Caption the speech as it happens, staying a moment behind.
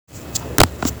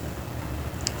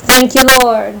Thank you,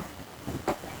 Lord.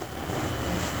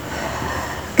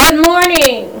 Good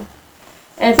morning,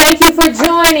 and thank you for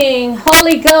joining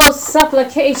Holy Ghost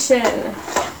Supplication.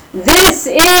 This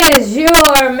is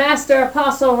your Master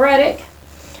Apostle Reddick,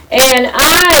 and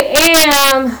I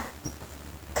am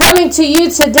coming to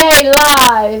you today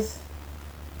live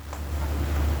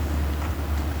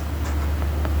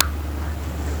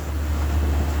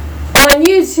on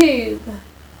YouTube.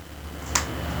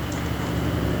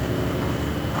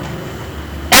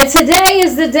 And today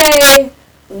is the day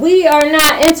we are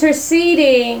not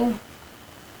interceding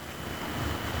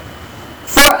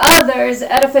for others,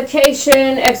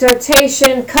 edification,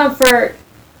 exhortation, comfort.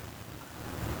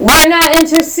 We're not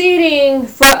interceding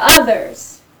for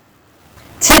others.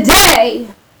 Today,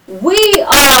 we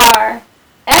are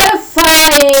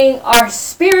edifying our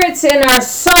spirits and our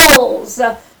souls,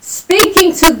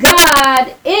 speaking to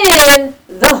God in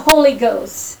the Holy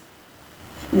Ghost.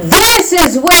 This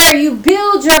is where you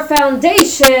build your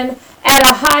foundation at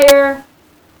a higher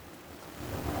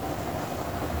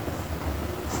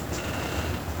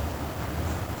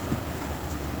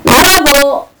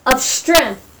level of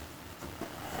strength.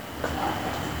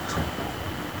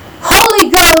 Holy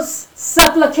Ghost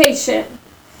supplication.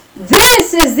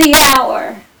 This is the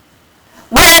hour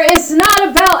where it's not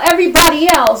about everybody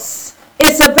else.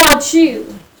 It's about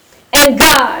you and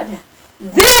God.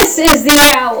 This is the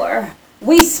hour.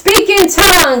 We speak in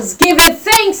tongues, giving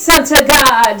thanks unto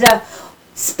God,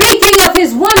 speaking of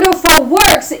his wonderful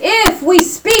works if we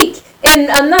speak in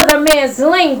another man's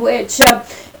language, or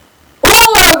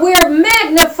we're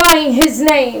magnifying his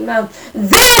name.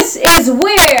 This is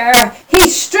where he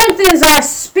strengthens our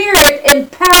spirit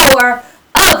and power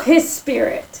of his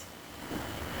spirit.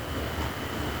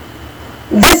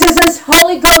 This is his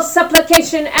Holy Ghost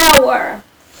supplication hour,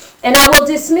 and I will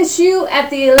dismiss you at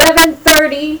the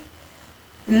 11:30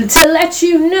 to let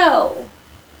you know,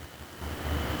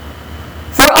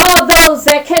 for all those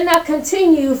that cannot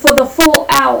continue for the full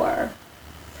hour,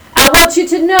 I want you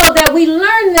to know that we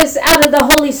learn this out of the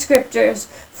Holy Scriptures.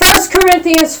 1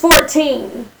 Corinthians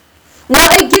 14. Now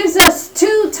it gives us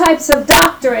two types of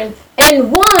doctrine,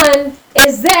 and one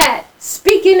is that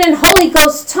speaking in Holy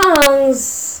Ghost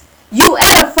tongues, you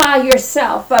edify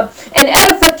yourself. And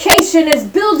edification is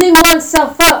building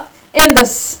oneself up in the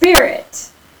Spirit.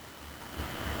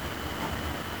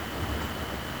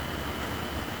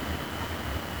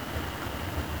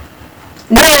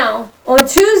 Now, on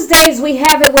Tuesdays, we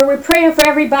have it where we're praying for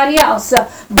everybody else.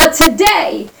 But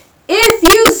today, if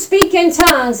you speak in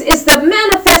tongues, it's the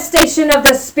manifestation of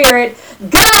the Spirit,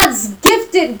 God's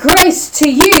gifted grace to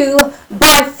you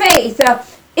by faith.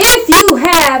 If you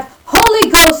have Holy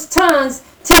Ghost tongues,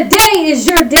 today is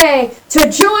your day to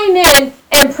join in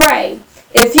and pray.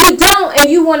 If you don't and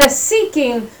you want to seek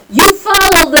him, you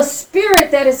follow the Spirit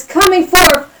that is coming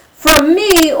forth from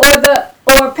me or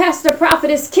Pastor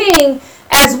Prophetess King.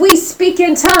 As we speak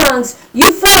in tongues,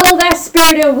 you follow that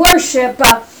spirit in worship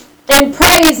and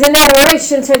praise and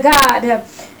adoration to God.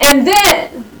 And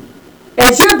then,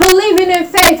 as you're believing in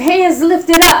faith, hands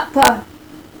lifted up, God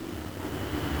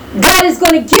is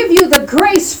going to give you the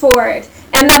grace for it.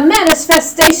 And the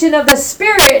manifestation of the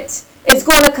Spirit is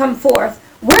going to come forth.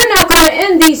 We're not going to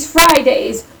end these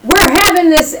Fridays. We're having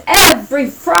this every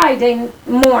Friday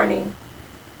morning.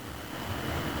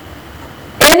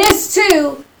 And it's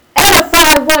to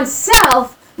edify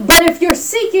oneself, but if you're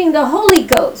seeking the Holy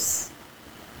Ghost,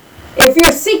 if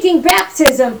you're seeking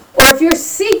baptism, or if you're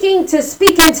seeking to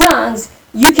speak in tongues,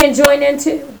 you can join in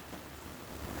too.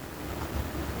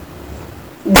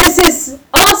 This is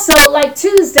also like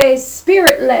Tuesday's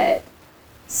Spirit-led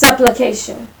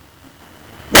supplication.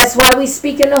 That's why we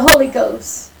speak in the Holy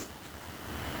Ghost.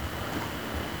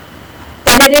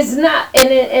 And it is not,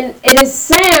 and it is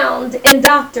sound in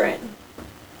doctrine.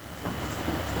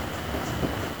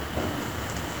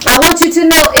 I want you to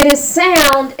know it is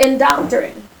sound in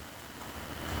doctrine.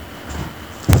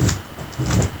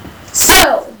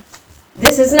 So,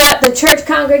 this is not the church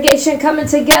congregation coming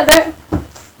together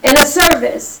in a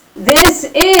service. This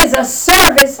is a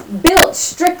service built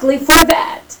strictly for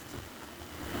that.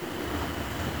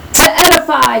 To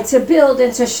edify, to build,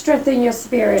 and to strengthen your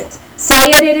spirit. So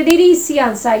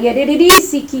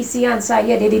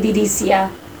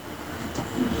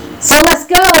let's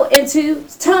go into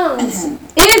tongues.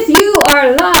 If you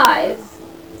are live,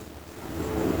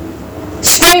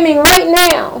 streaming right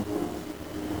now,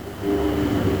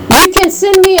 you can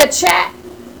send me a chat,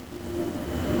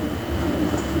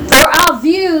 or I'll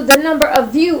view the number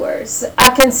of viewers. I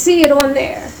can see it on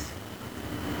there.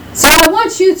 So I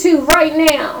want you to right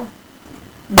now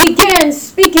begin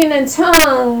speaking in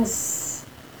tongues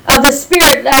of the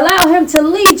Spirit. Allow him to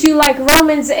lead you like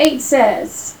Romans 8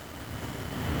 says.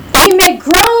 He made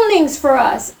groanings for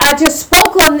us. I just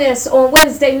spoke on this on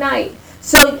Wednesday night.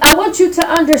 So I want you to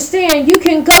understand, you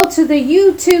can go to the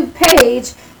YouTube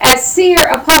page at Seer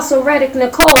Apostle Reddick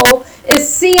Nicole.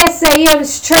 It's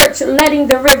CSAM's Church Letting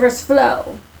the Rivers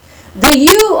Flow. The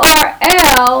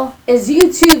URL is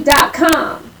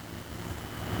youtube.com.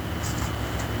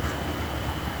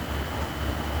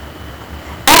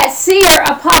 At Seer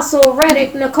Apostle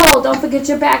Reddick Nicole. Don't forget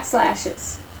your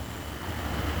backslashes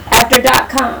after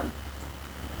 .com.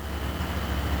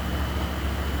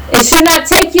 It should not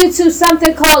take you to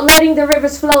something called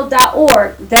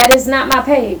lettingtheriversflow.org. That is not my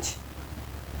page.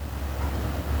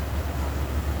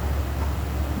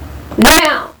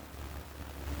 Now,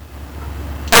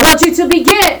 I want you to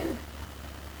begin.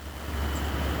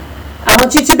 I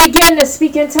want you to begin to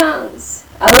speak in tongues.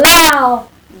 Allow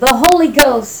the Holy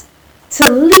Ghost to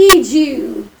lead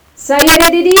you.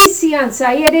 Sayadidisian,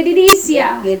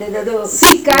 sayadidisia.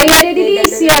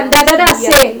 Sikayadidisian,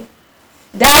 dadadase.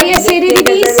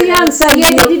 Dayadidisian,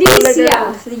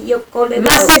 sayadidisia.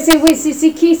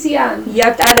 Masesiwisikisian.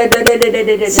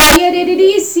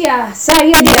 Sayadidisia,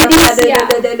 sayadidisia.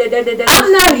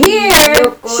 I'm not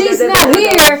here. She's not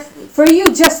here for you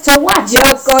just to watch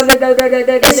us.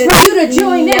 It's for you to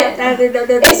join in.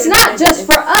 It's not just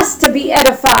for us to be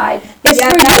edified. It's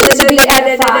for you to be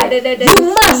edified.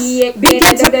 You must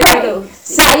begin to pray.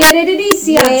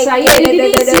 Sayedidisia,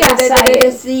 sayedidisia,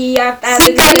 sayedidisia,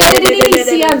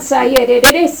 sayedidisia,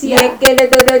 sayedidisia,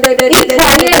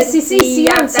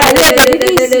 ikayesisia,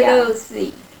 sayedidisia.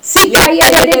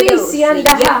 Sikayedidisia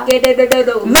ndaha.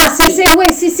 Masesewe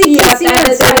sisikisia,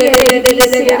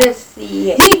 sayedidisia.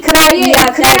 Ikraye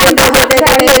ikriyamba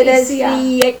hakrayesisia.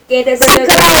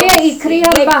 Sikraye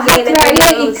ikriyamba hakraye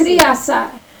ikriyasa.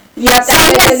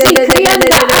 Sayesi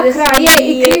ikriyanda hakraye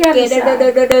ikriyasa.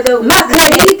 Makre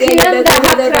ikriyanda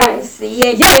hakray.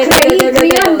 Yakre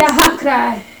ikriyanda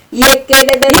hakray.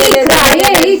 Ikraye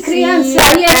ikriyansa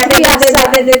yekriyasa.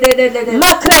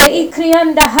 Makre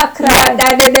ikriyanda hakray.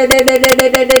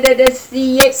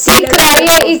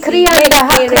 Sikraye ikriyanda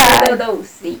hakray.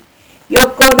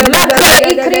 Makre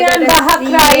ikriyanda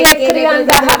hakraye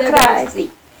ikriyanda hakray.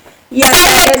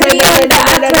 Saye kriyanda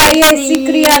akraye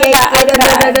sikriyanda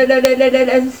akray.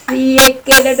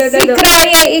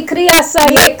 Sikraye ikriyasa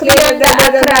ye kriyanda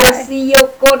akray.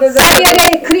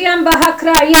 Sayere kriyamba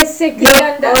hakraye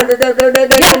sikriyanda.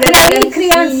 Yakre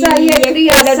ikriyansa ye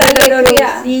kriyasa ye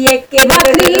kriya.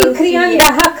 Makri ikriyanda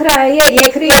hakraye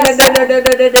ikriyasa.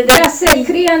 Yase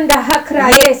kriyanda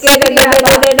hakraye sikriyanda.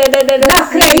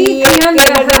 Makre ikriyanda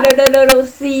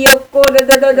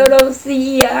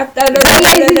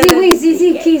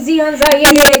Zizi kizi anza ye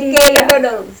zianza ye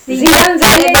zizi anza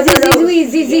ye zizi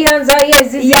zizi kizi anza ye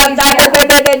zizi anza ye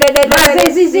zayedirizi anza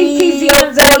ye zizi zizi kizi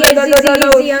anza ye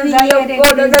zizi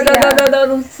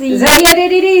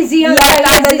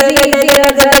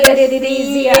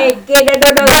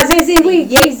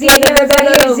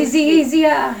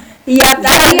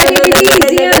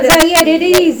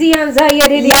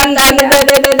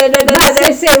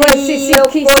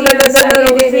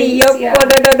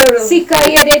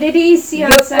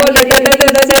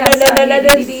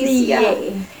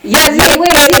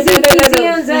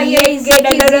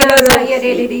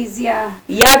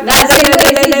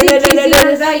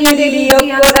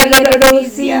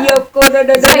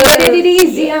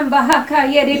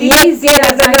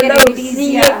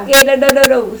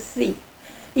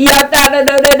Allow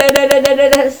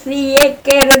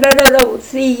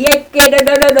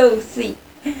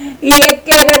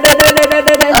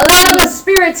the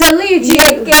Spirit to lead you.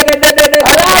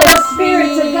 Allow the Spirit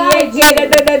to guide you.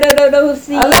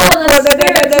 Allow the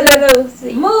Spirit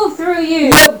to move through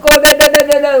you.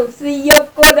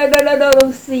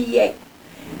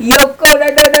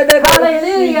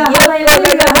 Hallelujah,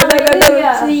 hallelujah,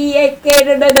 hallelujah.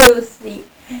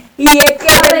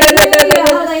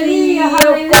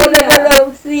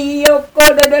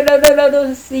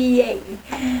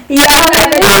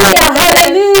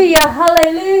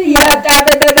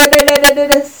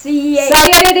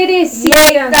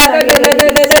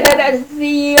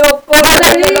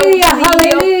 Hallelujah, hallelujah,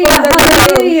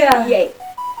 hallelujah.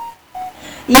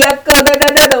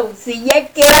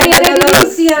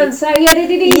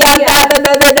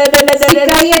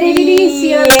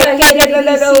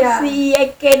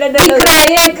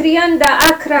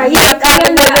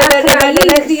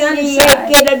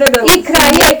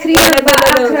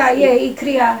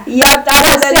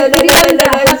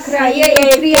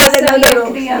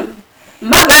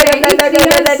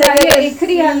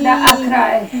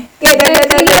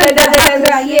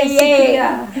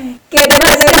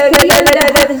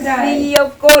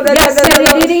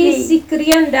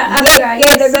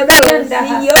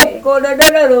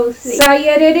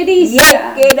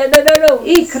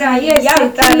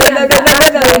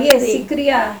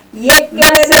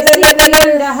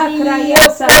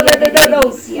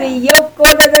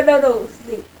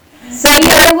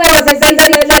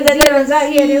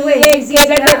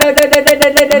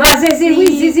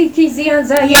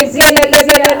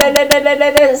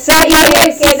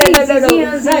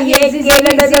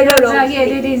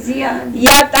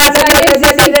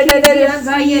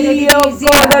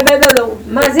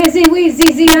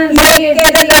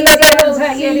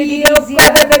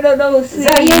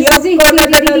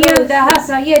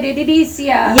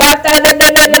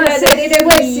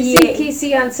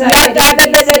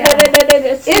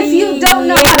 If you don't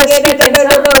know how to speak in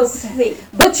tongues,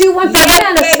 but you want the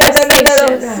manifestation,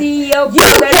 you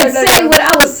can say what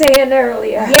I was saying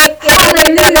earlier.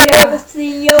 Hallelujah.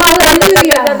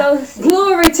 Hallelujah.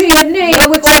 Glory to your name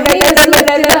with your hands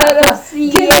lifted up,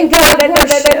 giving God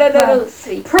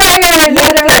worship, prayer and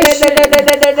adoration.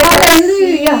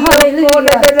 Hallelujah.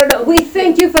 Hallelujah. We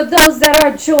thank you for those that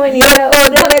are joining us.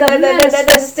 The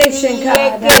manifestation,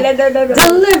 God.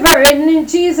 Deliver in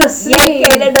Jesus' name.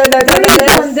 Breathe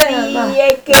on them.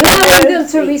 Allowing them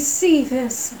to receive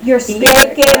your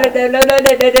spirit.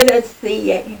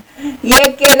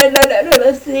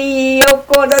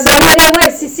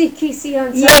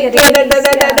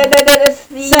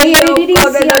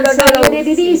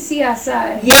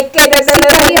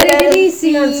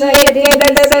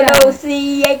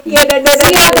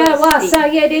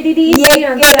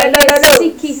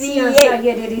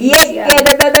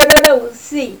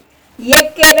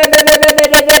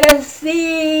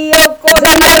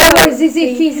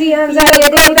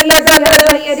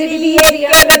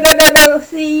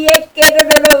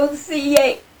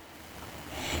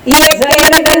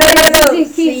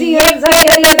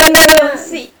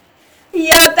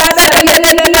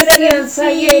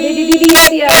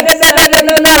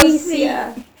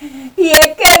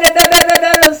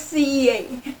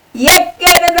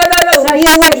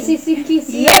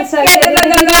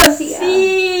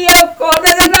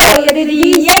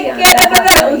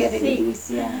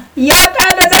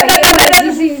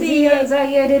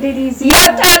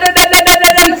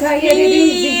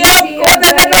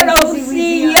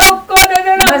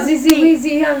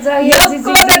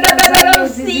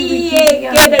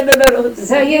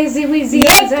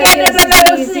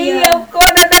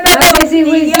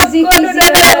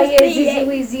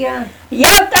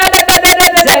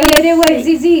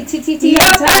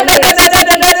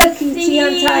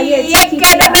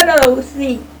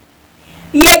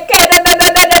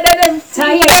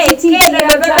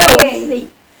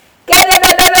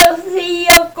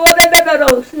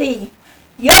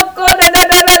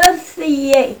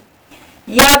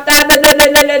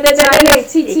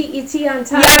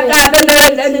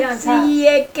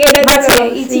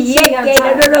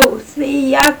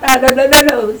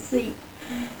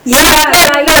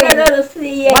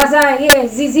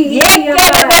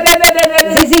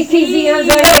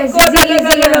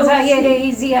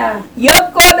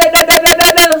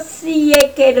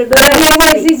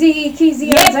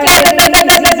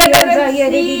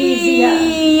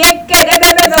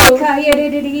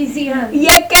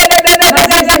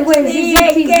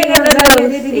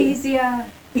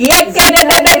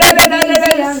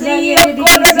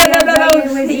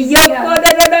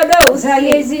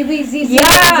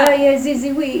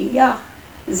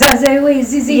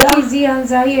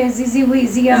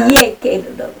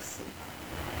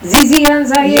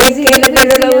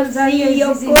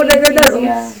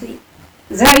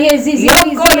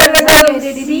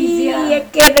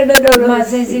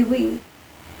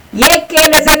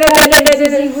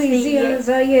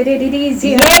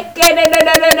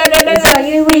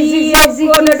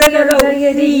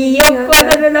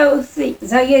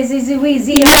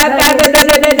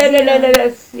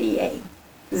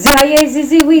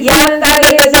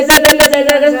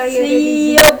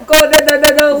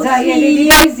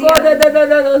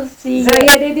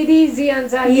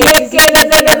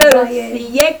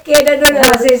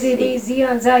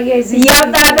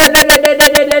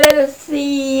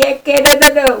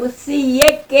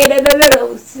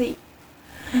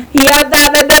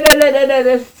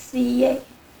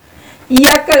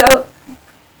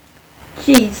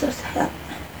 Jesus help.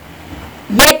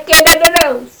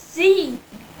 See.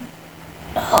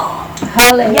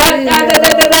 Hallelujah.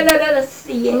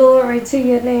 Glory to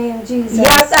your name, Jesus.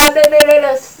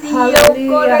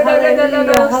 Hallelujah,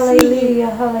 hallelujah, hallelujah,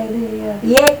 hallelujah.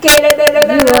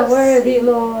 You are worthy,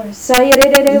 Lord.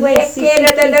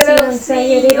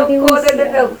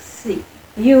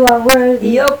 You are worthy.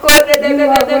 You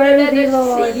are worthy,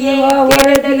 Lord. You are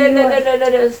worthy, Lord.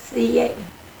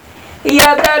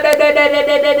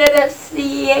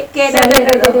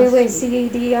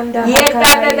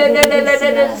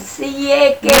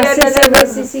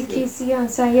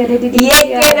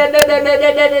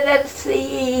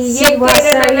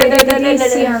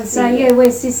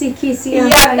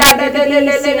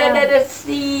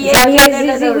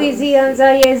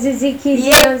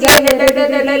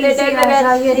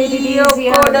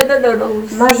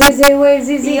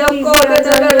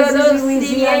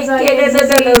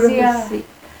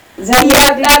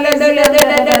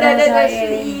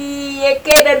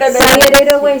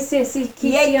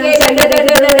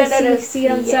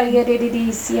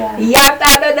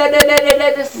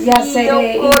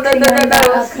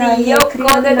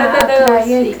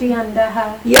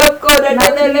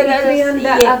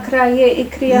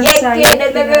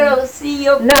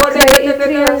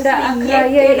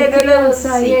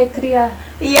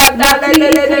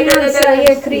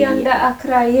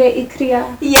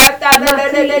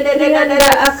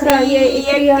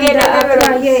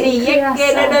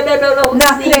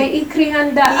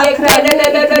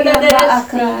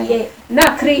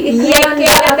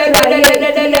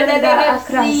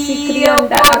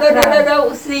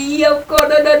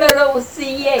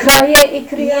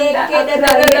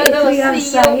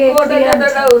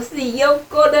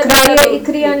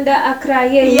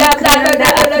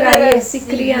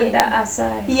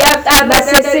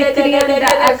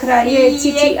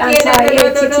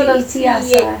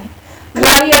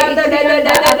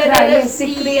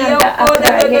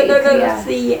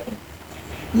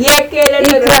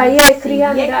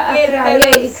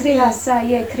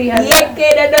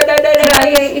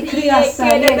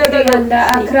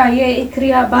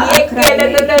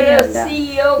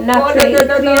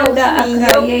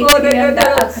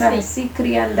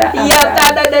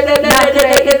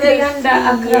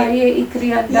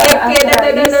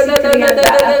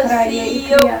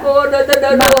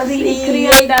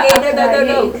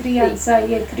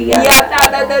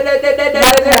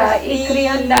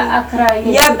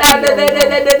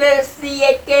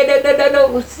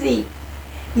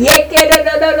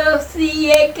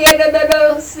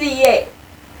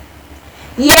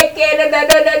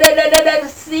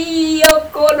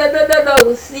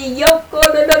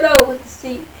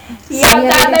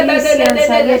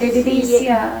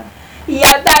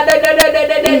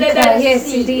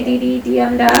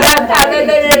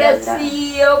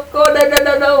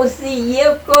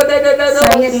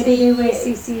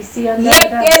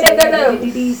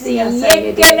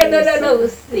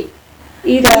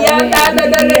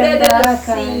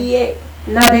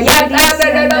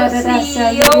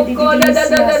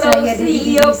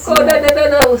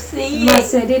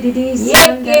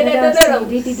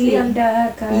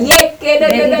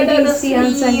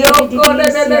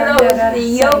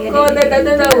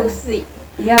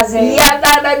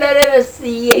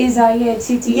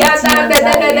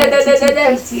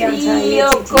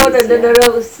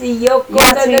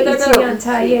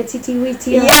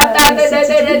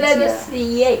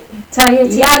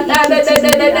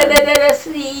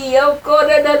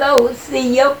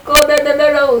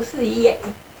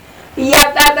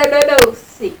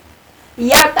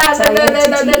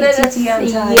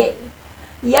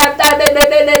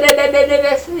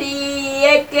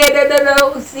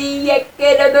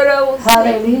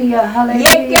 Hallelujah,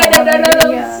 hallelujah,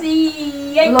 hallelujah.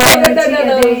 Glory to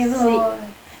your name, Lord.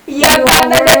 You are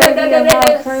worthy of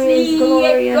all praise,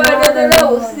 glory, and honor,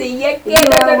 Lord.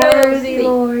 You are worthy,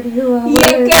 Lord. You are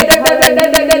worthy.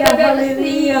 Hallelujah,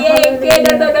 hallelujah, hallelujah.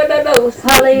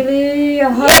 Hallelujah, hallelujah,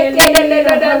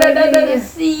 hallelujah.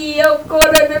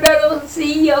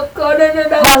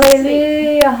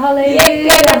 Hallelujah, hallelujah,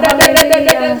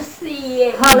 hallelujah.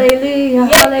 Hallelujah,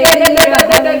 hallelujah,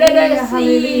 hallelujah,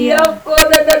 hallelujah.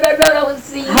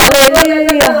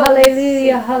 Hallelujah,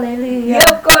 hallelujah, hallelujah.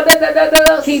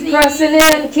 Keep pressing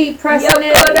in, keep pressing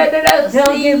in.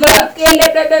 Don't give up. Keep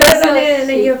pressing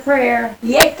in your prayer.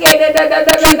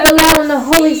 Keep allowing the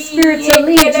Holy Spirit to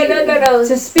lead you,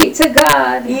 to speak to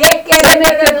God, to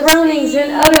make the groanings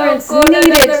and utterance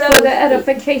needed for the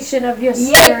edification of your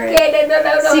spirit.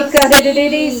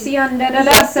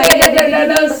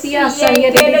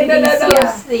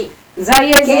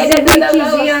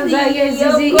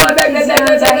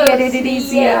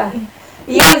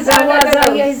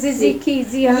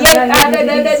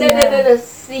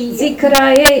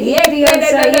 Zikraye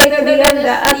ikriyansa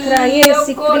ikriyanda akraye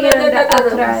sikriyanda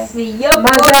akray.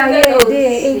 Mazaye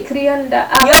de ikriyanda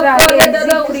akraye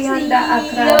zikriyanda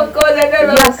akray.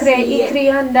 Yakre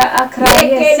ikriyanda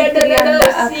akraye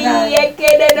sikriyanda akray.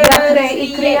 Yakre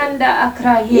ikriyanda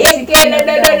akraye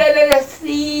sikriyanda.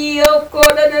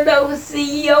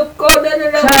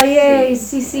 Kaye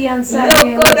sisiyansa ye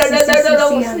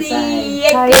sisiyansa.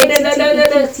 Kaye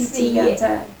titi yanta.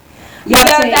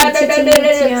 Yate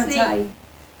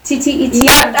titi iti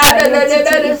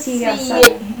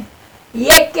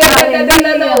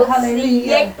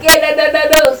hallelujah.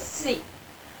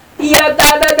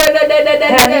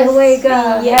 Have your way,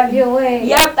 God. Have your way.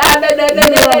 You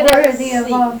are worthy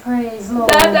of all praise,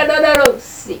 Lord.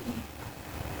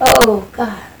 Oh,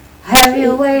 God. Have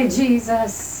your way,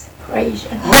 Jesus. Praise you.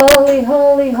 Holy,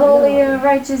 holy, holy and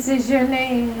righteous is your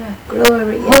name.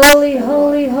 Glory. Holy,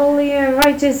 holy, holy and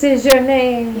righteous is your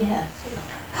name. Yes.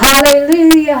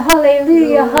 Hallelujah,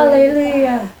 hallelujah,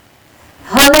 hallelujah.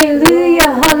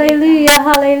 Hallelujah, hallelujah,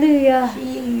 hallelujah.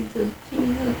 Jesus,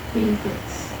 Jesus,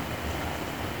 Jesus.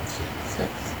 Jesus.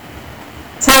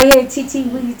 Taye titi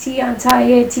witian,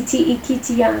 taye titi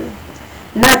ikitian.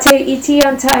 Nate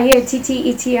itian, taye titi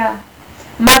itia.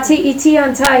 Mati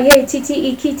itian, taye titi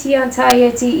ikitian,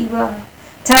 taye ti iwa.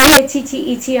 Taye titi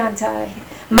itian, taye.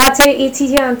 Mate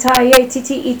itian, taye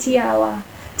titi itiawa.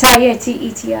 Taye ti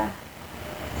itia.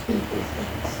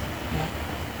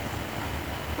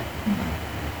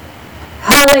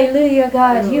 Hallelujah,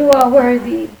 God. You are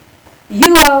worthy.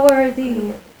 You are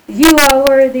worthy. You are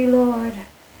worthy, Lord.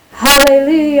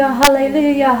 Hallelujah,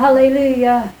 hallelujah,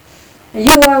 hallelujah.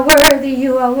 You are worthy,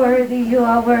 you are worthy, you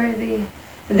are worthy.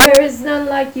 There is none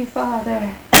like you, Father.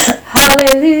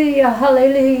 Hallelujah,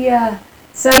 hallelujah.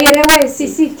 Sayerewe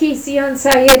sisi kisian,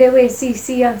 sayerewe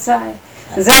sisian sai.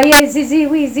 Zaye zizi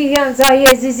wizian, zaye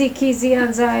zizi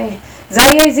kisian zai.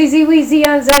 Zaye zizi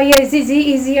wizian, zaye zizi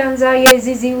izian, zaye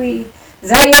zizi wi.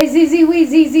 Zaye zizi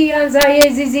wizian, zaye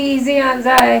zizi izian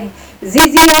zai.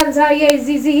 Zizian zaye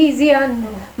zizi izian.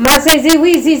 Masezi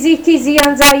wizizi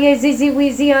kisian, zaye zizi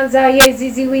wizian, zaye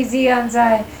zizi wizian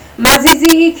zai.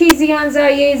 Mazizi ikizian,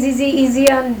 zaye zizi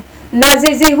izian.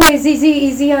 Nazizi wizizi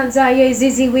izian, zaye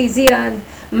zizi wizian.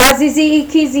 Mazizi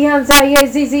ikizian, zaye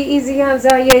zizi izian,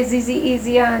 zaye zizi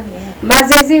izian.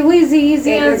 Mazizi wizi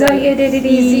izian, zaye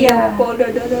dedizia.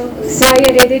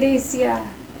 Zaye dedizia.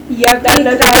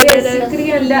 Ikraye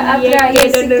sikrianda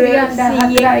akraye sikrianda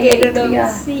akraye kriya.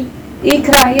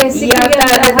 Ikraye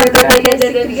sikrianda akraye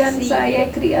sikrianda saye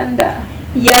krianda.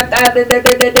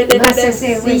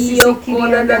 Masese wisi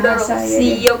sikrianda saye.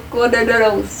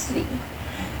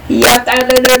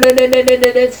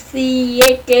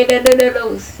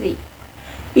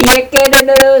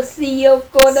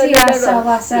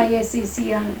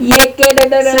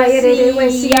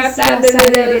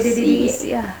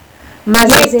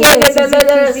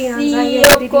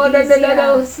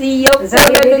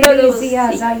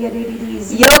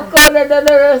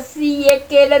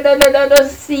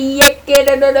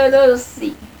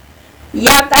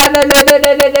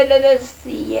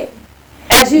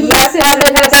 As you listen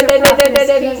to Pastor Prophet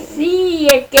King,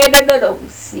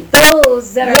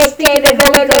 those that are speaking in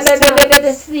Holy Ghost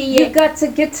tongues, you got to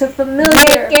get to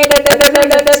familiar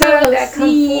with the tongue that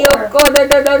comes forth.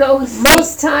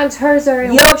 Most times hers are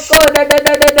in worship.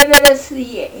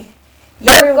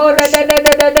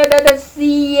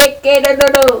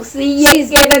 She's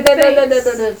giving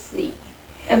thanks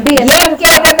and being edified.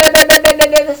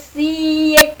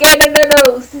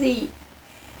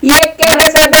 And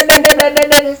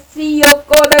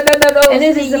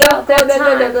it is about that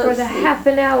time for the half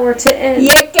an hour to end.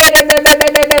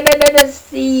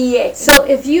 So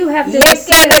if you have to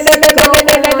dismiss, go on.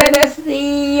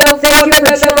 Thank you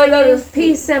for joining.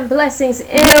 Peace and blessings in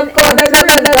and through the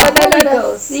Holy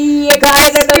Ghost,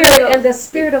 God's Spirit and the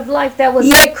Spirit of life that was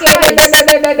in Christ,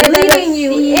 leading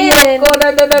you in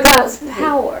God's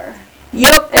power.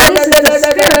 And this is the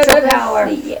spiritual power,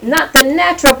 not the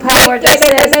natural power that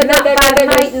says not by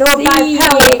might nor by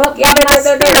power, but by my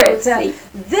spirit.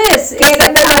 This is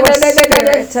the power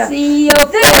spirit.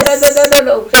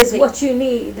 This is what you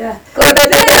need. This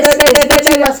is what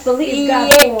you must believe God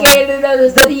for.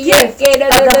 The gift of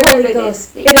the Holy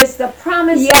Ghost. It is the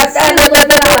promise and seal of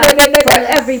God for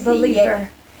every believer.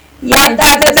 You are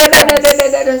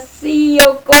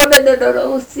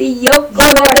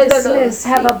dismissed.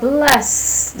 Have a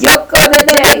blessed day.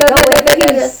 Go in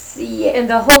peace in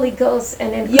the Holy Ghost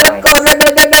and in Christ.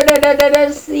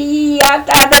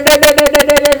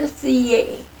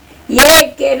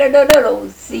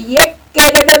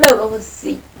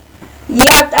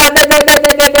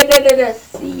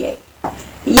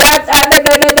 Yata da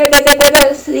da da da da da da da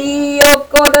see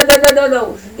yoko da da da da da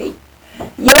see.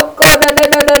 Yoko da da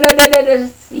da da da da da da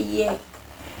see.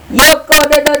 Yoko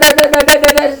da da da da da da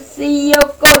da da see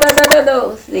yoko da da da da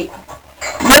see.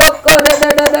 Yoko da da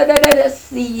da da da da da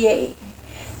see.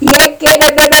 Yeke da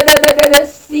da da da da da da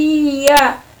see ya.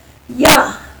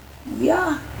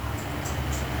 Ya.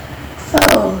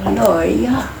 Oh Lord,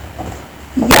 ya.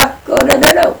 Yako da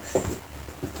da da.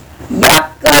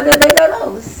 Yako da da da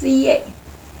da see.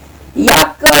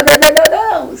 Yako da da da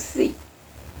da see.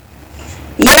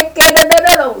 Yeke da da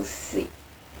da da see.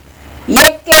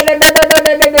 Yeke da da da da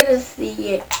da da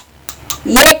see.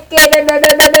 Yeke da da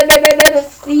da da da da da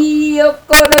see.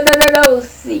 Yoko da da da da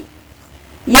see.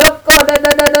 Yoko da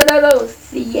da da da da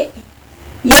see.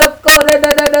 Yoko da da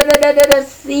da da da da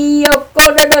see. Yoko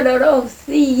da da da da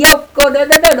see. Yoko da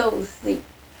da da da see.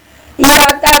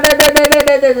 Yata da da da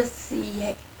da da da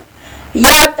see.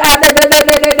 Yata da da da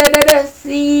da da da da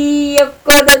see.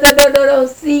 Yoko da da da da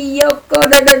see. Yoko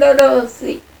da da da da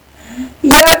see.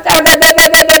 Yata da da da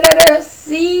da da da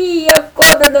see. Yoko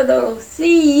da da da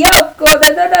see. Yoko da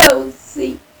da da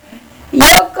see.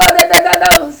 Yoko da da da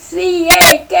da see.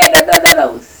 Yeke da da da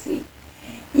da see.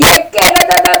 Yeke da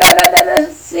da da da da da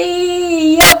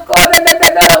see. Yoko da da da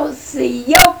da see.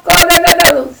 Yoko da da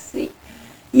da see.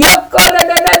 Yoko da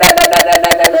da da da da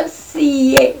da da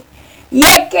see.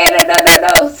 Yeke da da da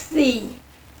da see.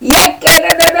 Yeke da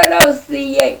da da da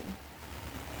see.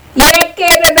 Yeke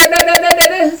da da da da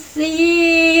da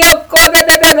see. Yoko da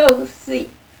da da da see.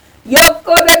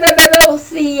 Yoko da da da da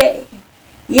see.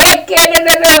 Yeke da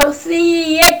da da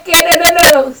see. Yeke da da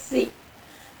da see.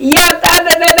 Yata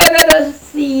da da da da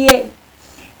see.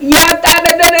 Yata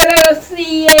da da da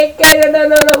see. Yeke da da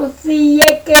da see.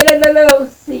 Yeke da da da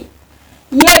see.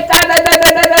 Yata da da da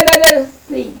da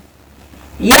see.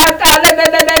 Yata da da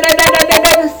da da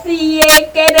see.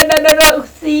 Yeke da da da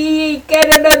see. Yeke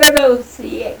da da da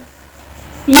see.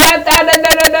 Yata da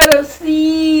da da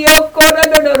see. Yoko da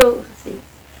da da see.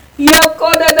 Yoko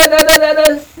da da da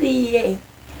see.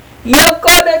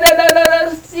 Yoko da da da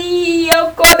see.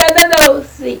 Yoko da da da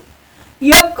see.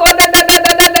 Yoko da da da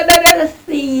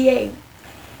see.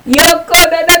 Yoko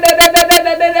da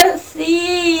da da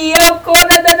see. Yoko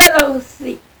da da da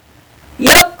see.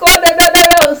 Yoko da da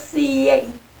da see.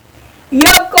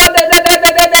 Yoko da da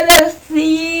da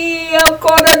see.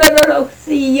 Yoko da da da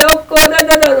see. Yoko da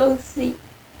da da see.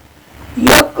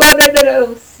 Yoko da da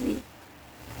da see.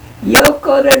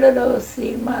 Yoko da da da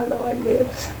see. My Lord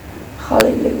lives.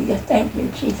 Hallelujah. Thank you,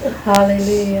 Jesus.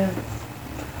 Hallelujah.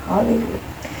 Hallelujah.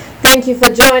 Thank you for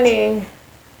joining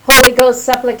Holy Ghost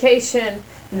Supplication.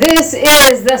 This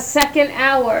is the second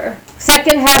half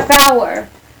hour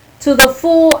to the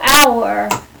full hour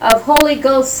of Holy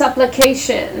Ghost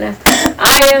Supplication.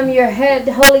 I am your head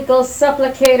Holy Ghost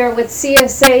Supplicator with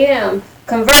CSAM,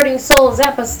 Converting Souls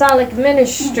Apostolic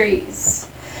Ministries.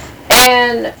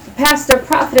 And Pastor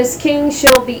Prophetess King,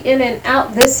 she'll be in and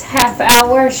out this half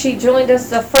hour. She joined us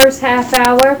the first half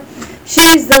hour.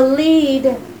 She's the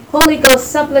lead Holy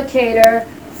Ghost Supplicator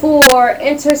for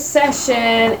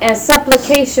intercession and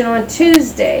supplication on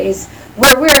Tuesdays,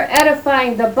 where we're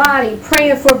edifying the body,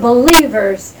 praying for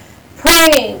believers,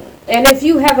 praying. And if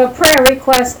you have a prayer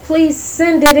request, please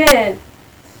send it in.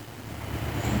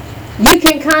 You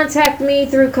can contact me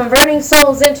through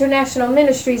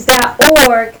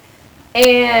convertingsoulsinternationalministries.org,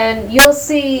 and you'll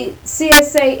see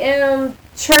CSAM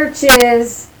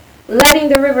Churches Letting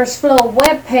the Rivers Flow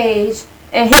webpage,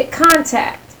 and hit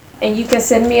contact, and you can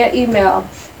send me an email.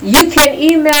 You can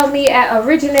email me at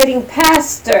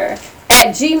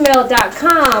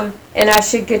originatingpastor@gmail.com, and I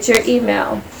should get your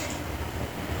email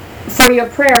for your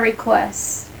prayer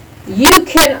requests. You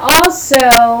can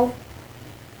also,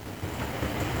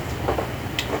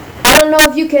 I don't know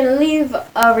if you can leave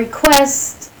a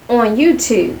request on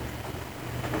YouTube.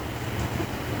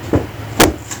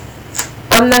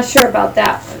 I'm not sure about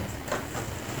that one.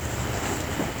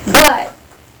 But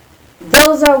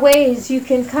those are ways you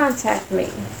can contact me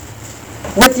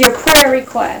with your prayer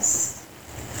requests.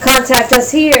 Contact us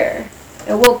here,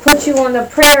 and we'll put you on the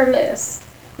prayer list.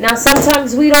 Now,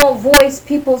 sometimes we don't voice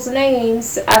people's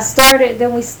names. I started,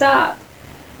 then we stop.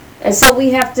 And so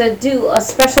we have to do a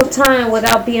special time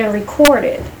without being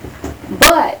recorded.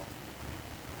 But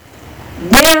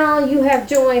now you have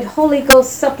joined Holy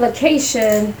Ghost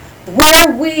Supplication,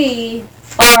 where we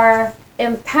are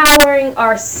empowering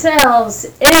ourselves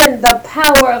in the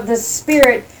power of the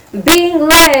Spirit, being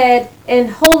led in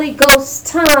Holy Ghost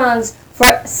tongues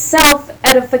for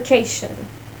self-edification.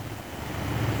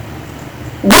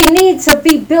 We need to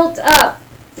be built up.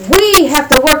 We have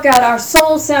to work out our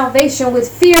soul salvation with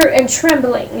fear and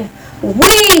trembling.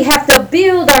 We have to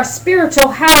build our spiritual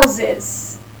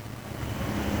houses.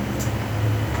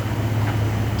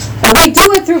 And we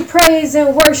do it through praise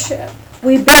and worship.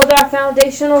 We build our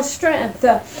foundational strength.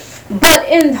 But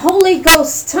in Holy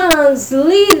Ghost tongues,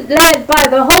 led by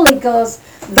the Holy Ghost,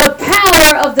 the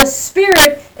power of the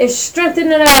Spirit is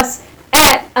strengthening us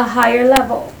at a higher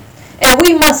level. And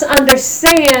we must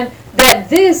understand that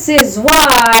this is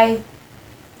why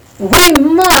we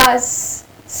must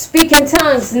speak in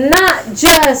tongues, not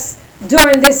just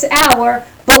during this hour,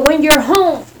 but when you're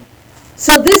home.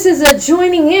 So this is a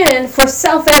joining in for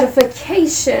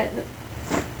self-edification.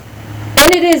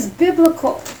 And it is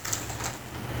biblical.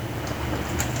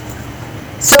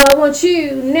 So I want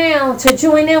you now to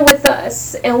join in with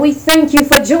us. And we thank you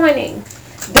for joining.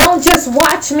 Don't just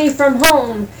watch me from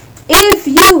home. If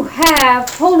you have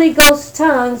Holy Ghost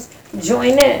tongues,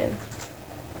 join in.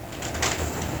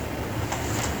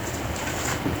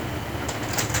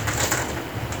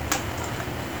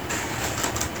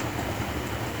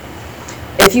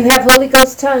 If you have Holy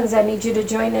Ghost tongues, I need you to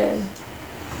join in.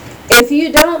 If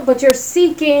you don't, but you're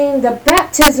seeking the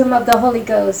baptism of the Holy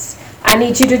Ghost, I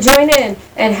need you to join in.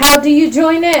 And how do you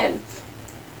join in?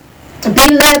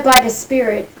 Be led by the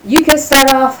Spirit. You can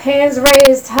start off hands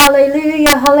raised.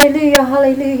 Hallelujah, hallelujah,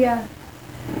 hallelujah.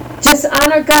 Just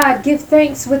honor God. Give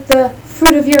thanks with the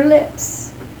fruit of your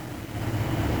lips.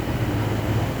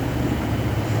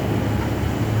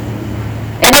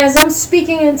 And as I'm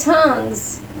speaking in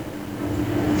tongues,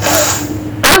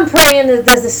 I'm praying that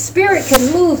the Spirit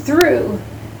can move through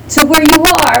to where you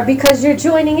are because you're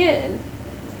joining in.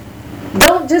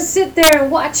 Don't just sit there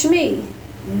and watch me.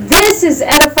 This is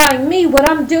edifying me, what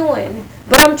I'm doing.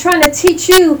 But I'm trying to teach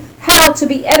you how to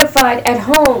be edified at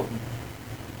home.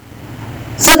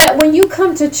 So that when you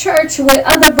come to church with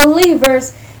other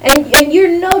believers and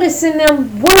you're noticing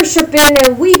them worshiping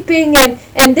and weeping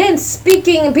and then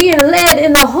speaking, being led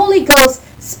in the Holy Ghost,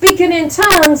 speaking in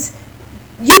tongues,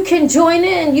 you can join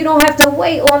in. You don't have to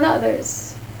wait on others.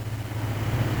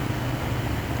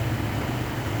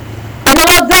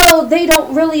 Although they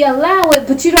don't really allow it,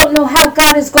 but you don't know how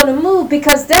God is going to move,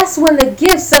 because that's when the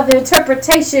gifts of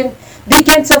interpretation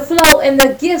begin to flow and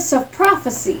the gifts of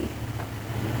prophecy.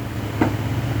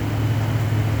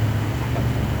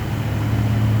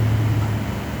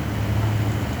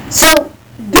 So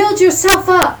build yourself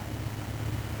up.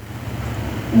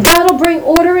 God will bring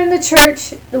order in the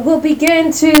church. We'll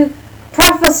begin to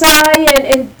prophesy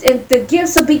and the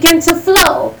gifts will begin to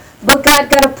flow. But God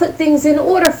got to put things in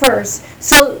order first.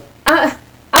 So I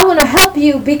want to help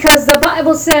you, because the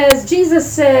Bible says,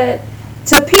 Jesus said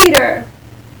to Peter,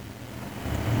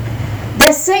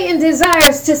 that Satan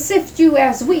desires to sift you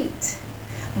as wheat.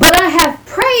 But I have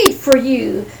prayed for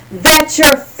you that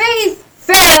your faith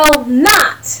fail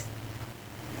not.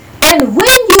 And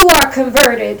when you are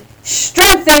converted,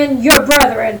 strengthen your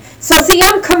brethren. So see,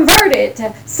 I'm converted.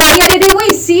 I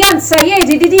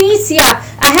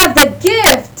have the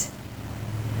gift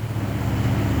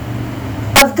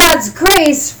of God's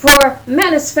grace for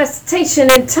manifestation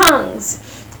in tongues.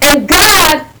 And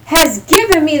God has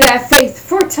given me that faith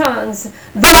for tongues.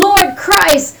 The Lord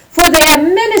Christ for the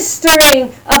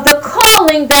administering of the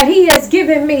calling that He has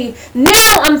given me.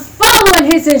 Now I'm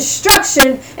following His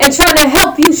instruction and trying to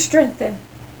help you strengthen.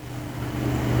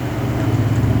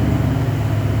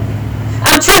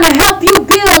 I'm trying to help you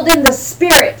build in the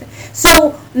Spirit.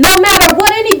 So no matter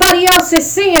what anybody else is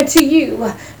saying to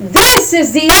you, this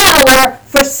is the hour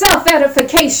for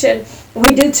self-edification.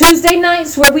 We do Tuesday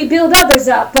nights where we build others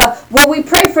up, where we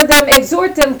pray for them,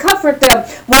 exhort them, comfort them.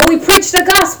 When we preach the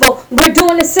gospel, we're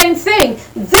doing the same thing.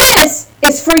 This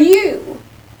is for you.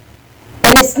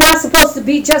 And it's not supposed to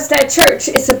be just at church.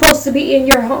 It's supposed to be in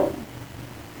your home.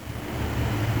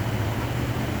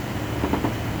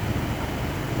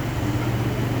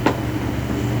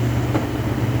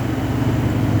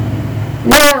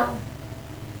 Now,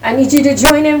 I need you to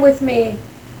join in with me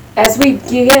as we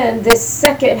begin this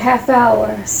second half hour.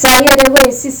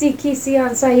 Sayerewe sisi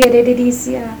kisian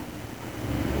sayeredicia.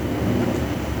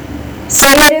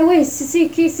 Sayerewe sisi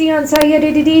kisian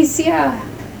sayeredicia.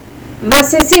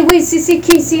 Masesi we sisi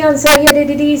kisian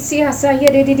sayeredicia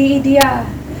sayeredidia.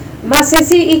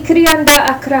 Masesi ikrianda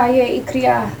akraye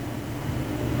ikria.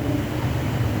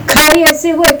 Kraye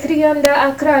sewe krianda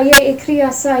akraye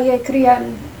ikria saye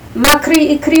krian. Makri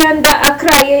ikrianda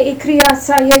akraye ikria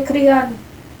saye krian.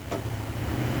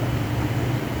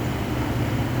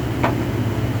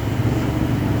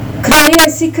 Kraye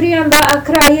sikrianda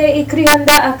akraye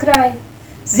ikrianda akray.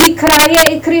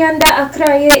 Zikraye ikrianda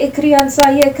akraye ikrian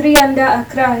saye krianda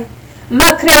akray.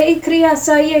 Makre ikria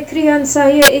saye krian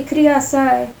saye ikria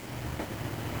saye.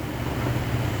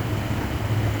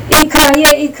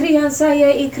 Saye ikrian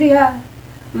saye ikria.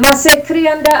 Mase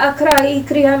krianda akra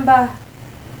ikriamba.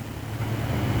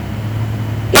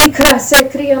 Ikra se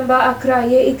kriamba akra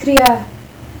ye ikria.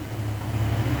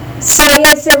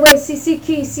 Saye sewe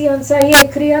sisiki sian saye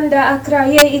krianda akra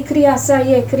ye ikria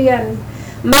saye krian.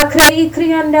 Makre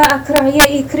ikrianda akra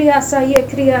ye ikria saye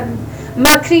krian.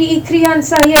 Makri ikrian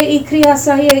saye ikria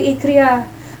saye ikria.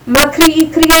 Makri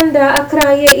ikrianda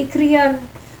akra ye ikrian.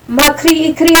 Makri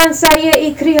ikrian saye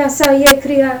ikria saye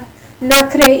kria.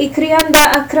 Nakre ikrianda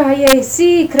akra ye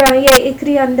si kraye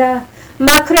ikrianda.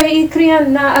 Makre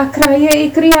ikrianda akra ye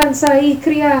ikrian saye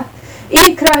ikria.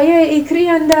 Ikraye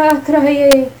ikrianda akra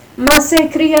ye. Mase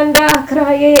krianda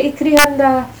akra ye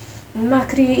ikrianda.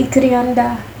 Makri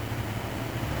ikrianda.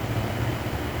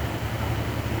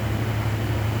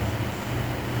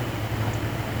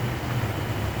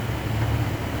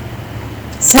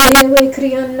 Saye we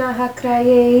krianda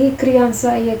hakraye ikrian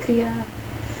saye kriya.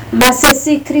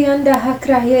 Masesi krianda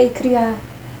hakraye ikriya.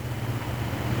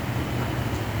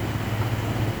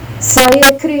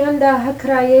 Saye krianda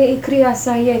hakraye ikriya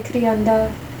saye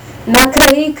krianda. Nakre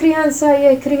ikrian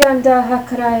saye krianda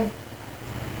hakraye.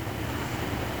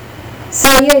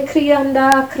 Saye krianda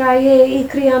akraye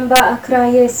ikriamba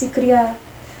akraye sikriya.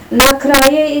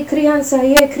 Nakraye ikrian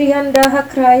saye krianda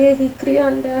hakraye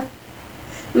ikrianda.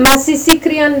 Masisi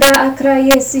krianda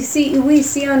akraye sisi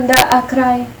iwisianda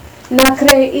akraye.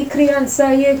 Nakre ikrian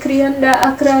saye krianda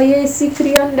akraye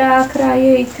sikrianda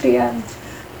akraye ikrian.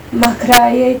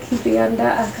 Makraye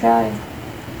krianda akraye.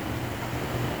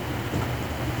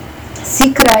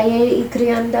 Sikraye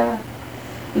ikrianda.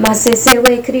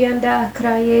 Masesewe krianda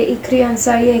akraye ikrian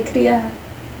saye kriya.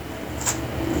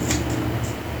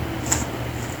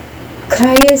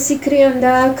 Kraye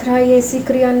sikrianda kraye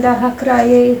sikrianda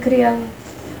hakraye ikrian.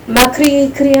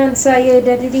 Makri krian saye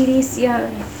dadidisia.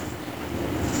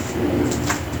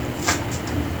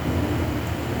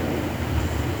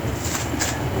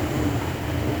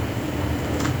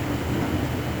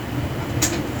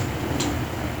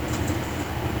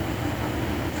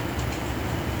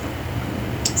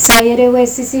 Sayere we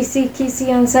sisi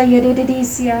kisian sayere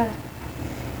dadidisia.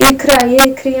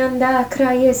 Ikraye krianda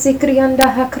kraye sikrianda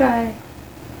hakraye.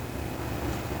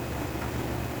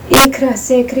 Ikra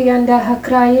se krianda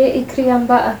hakraye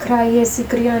ikriamba akraye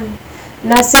sikrian.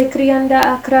 Nase krianda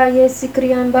akraye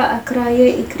sikriamba akraye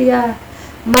ikria.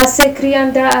 Mase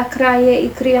krianda akraye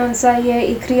ikrian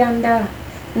saye ikrianda.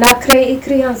 Nakre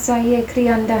ikrian saye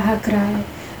krianda hakraye.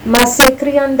 Mase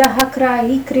krianda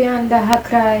hakraye ikrianda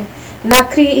hakraye.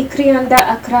 Nakri ikrianda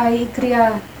akraye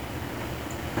ikria.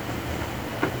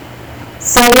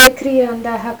 Saye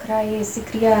krianda hakraye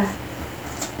sikria.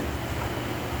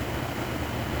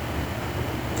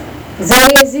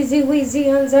 Zaye zizi wizi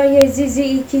zaye zizi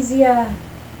ikizia.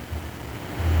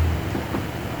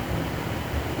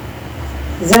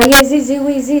 Zaye zizi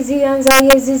wizi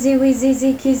zaye zizi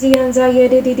wizi kizia zaye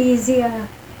dedidizia.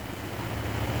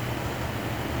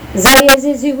 Zaye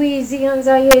zizi wizi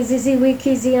zaye zizi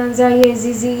wikizia zaye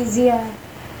zizi izia.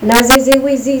 Nazizi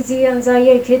wizi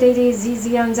zaye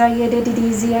kedidizia zaye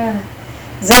dedidizia.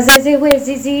 Zazeze we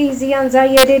zizi zian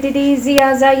zaye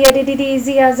dedidizia zaye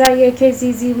dedidizia zaye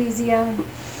kezizi wizia.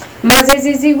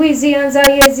 Mazezizi wizian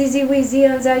zaye zizi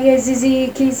wizian zaye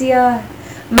zizi kizia.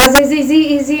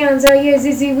 Mazezizi izian zaye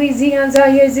zizi wizian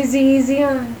zaye zizi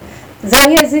izian.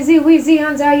 Zaye zizi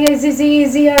wizian zaye zizi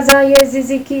izia zaye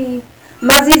zizi ki.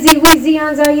 Mazizi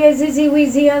wizian zaye zizi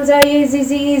wizian zaye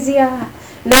zizi izia.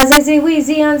 Nazizi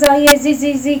wizian zaye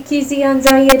zizi kizian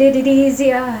zaye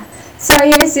dedidizia.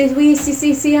 Saye si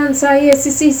sisian saye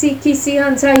sisi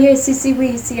kisian saye sisi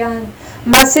wisian.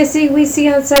 Masesi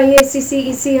wisian saye sisi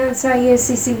isian saye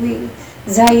sisi wi.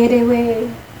 Zayerewe.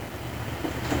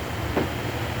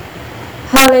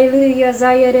 Hallelujah,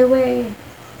 zayerewe.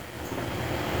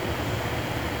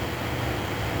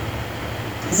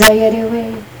 Zayerewe.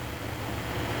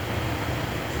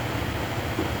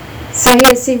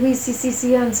 Saye si wisi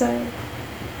sisian saye.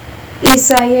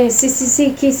 Isaye sisi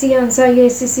kisian saye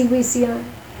sisi wisian.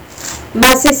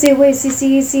 Masese we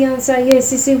sisi isian saye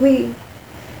sisi wi.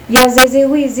 Yazeze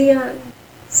wizian.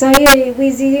 Saye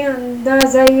wizian da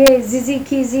zaye zizi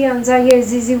kizian zaye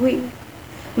zizi wi.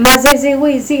 Mazeze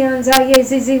wizian zaye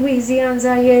zizi wizian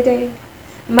zaye de.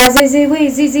 Mazeze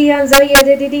wizian zaye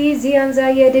de didizian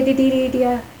zaye de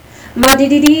dididia.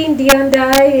 Madididi indian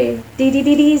dae.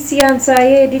 Dididi sian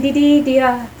saye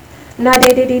dididia. Na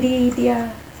de dididia.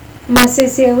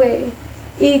 Masesewe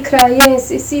ikraye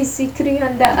sisi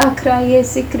krianda akraye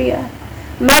sikria.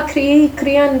 Makri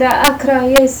krianda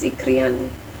akraye sikrian.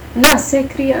 Nase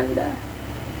krianda.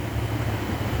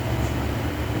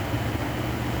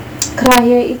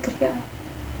 Kraye ikria.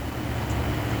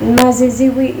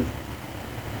 Maziziwi.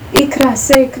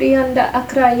 Ikrase krianda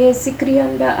akraye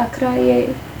sikrianda akraye.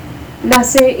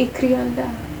 Nase ikrianda.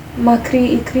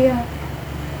 Makri ikria.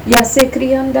 Yase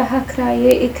krianda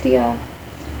hakraye ikria.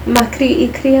 Makri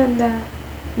ikrianda.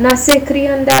 Nase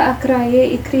krianda akraye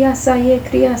ikriasaye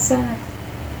kriasai.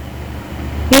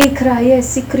 Ikraye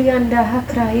sikrianda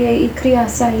hakraye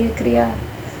ikriasaye kriya.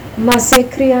 Mase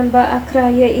kriamba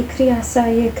akraye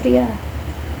ikriasaye kriya.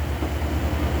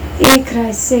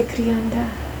 Ikra se krianda.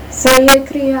 Saye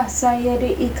kriya sayede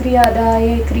ikriada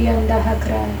ye krianda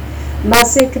hakrai.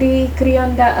 Mase kri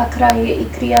krianda akraye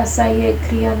ikriya saye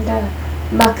krianda.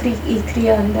 Makri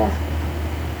ikrianda.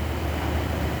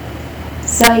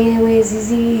 Saye we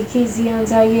zizi kizian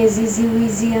zaye zizi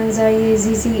wizian zaye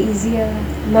zizi izia.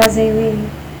 Maze we.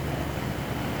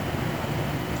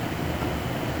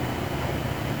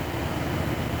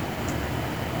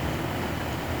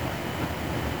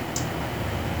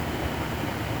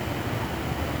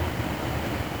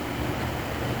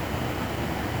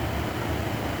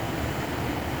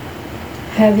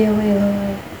 Have your way,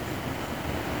 Lord.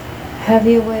 Have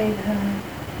your way, God.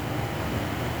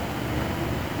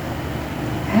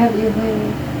 Have your way.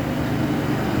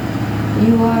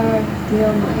 You are the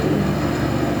Almighty.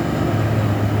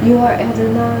 You are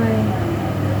Adonai.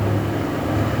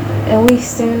 And we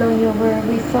stand on your word.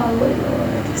 We follow it, Lord.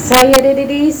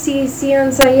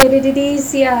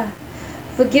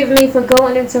 Forgive me for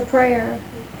going into prayer.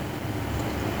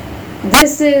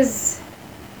 This is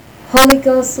Holy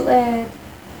Ghost led.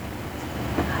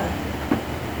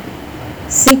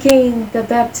 Seeking the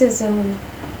baptism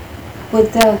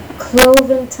with the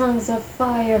cloven tongues of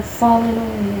fire falling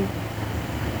on me.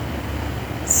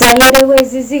 Sayerewe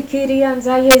zizi kirian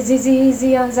zaye zizi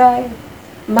izi anzai.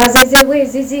 Mazezewe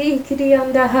zizi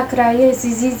kirianda hakraye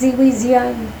zizi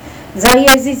wizian.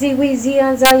 Zaye zizi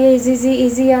wizian zaye zizi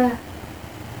izia.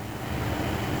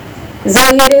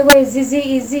 Zayerewe zizi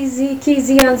izizi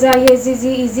kizian zaye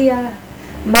zizi izia.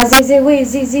 Mazezewe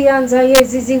zizian zaye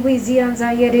zizi wizian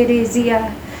zaye rerezia.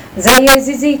 Zaye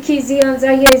zizi kizian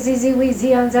zaye zizi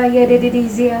wizian zaye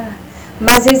rerezia.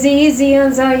 Mazezi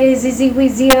izian zaye zizi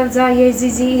wizian zaye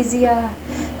zizi izia.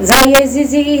 Zaye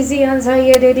zizi izian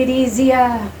zaye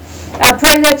rerezia. I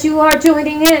pray that you are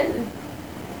joining in.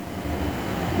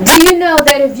 Do you know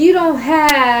that if you don't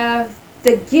have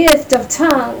the gift of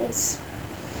tongues,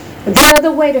 the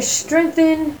other way to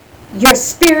strengthen your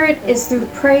spirit is through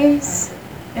praise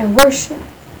and worship?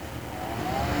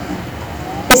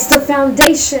 It's the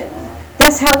foundation.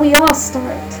 That's how we all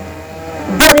start.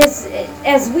 But it's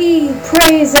as we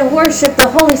praise and worship, the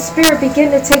Holy Spirit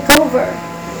begin to take over.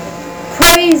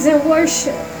 Praise and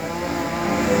worship.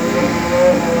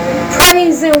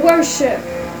 Praise and worship.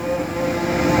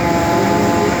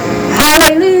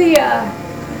 Hallelujah.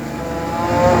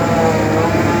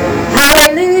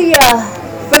 Hallelujah.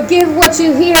 Forgive what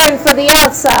you're hearing for the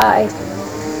outside.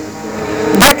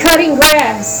 They're cutting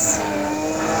grass.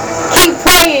 Keep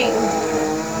praying.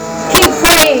 Keep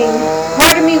praying.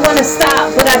 Part of me want to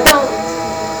stop, but I don't.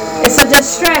 It's a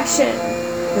distraction.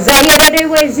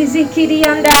 Zayerewe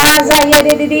zizikirianda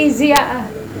zayeredizia.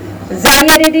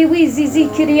 Zayerewe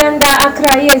zizikirianda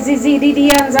akraye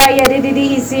ziziridian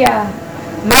zayeredizia.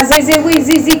 Mazezewe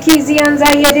zizikizian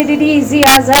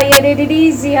zayeredizia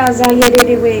zayeredizia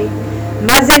zayerewe.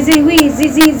 Mazezewe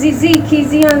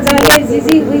zizikizian zaye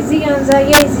ziziwizian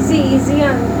zaye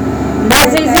zizizian.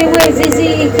 Mazezewe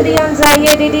zizi krianza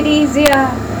yedidizia.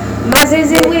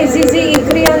 Mazezewe zizi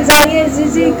krianza ye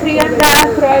zizi krianda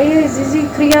akraye zizi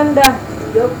krianda.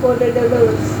 Yoko de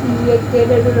los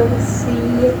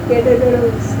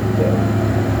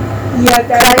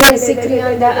Yakraye si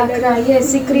krianda akraye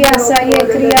si kriasa ye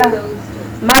kria.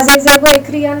 Mazezewe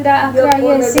krianda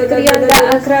akraye si krianda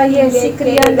akraye si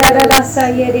krianda rasa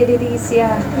yedidizia.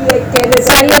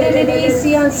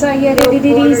 Sayedidizia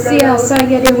sayedidizia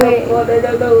sayedewe.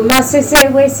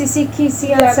 Masesewe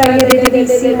sisikisia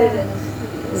sayedidizia.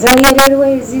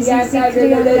 Zayedewe zizi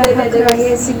krianda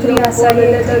akraye si kriasa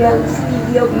ye kria.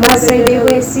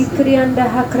 Masedewe si krianda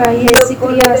akraye si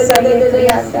kriasa ye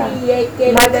krianda.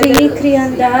 Makri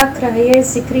krianda akraye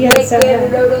si kriasa.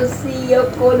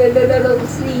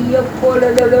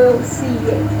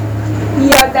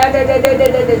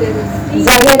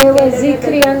 Zayerewe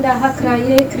zikrianda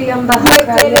hakraye kriamba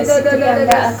hakraye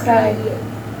zikrianda akraye.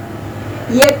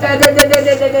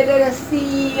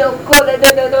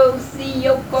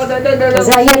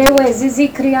 Zayerewe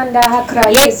zikrianda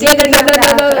hakraye zikrianda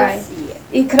akraye.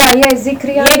 Ikraye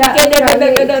zikrianda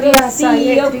akraye kriasa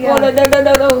ye krianda.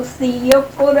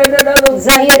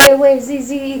 Zayerewe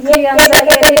zizi krianda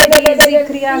ye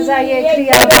zikrianda ye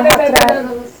krianda akraye.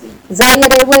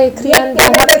 Zayerewe krianda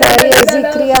hakraye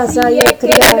zikriya zaye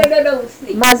kriya.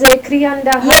 Maze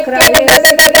krianda hakraye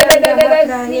zikrianda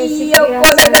hakraye zikriya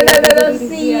zaye.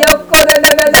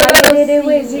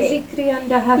 Zayerewe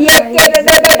zikrianda hakraye.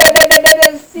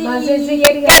 Maze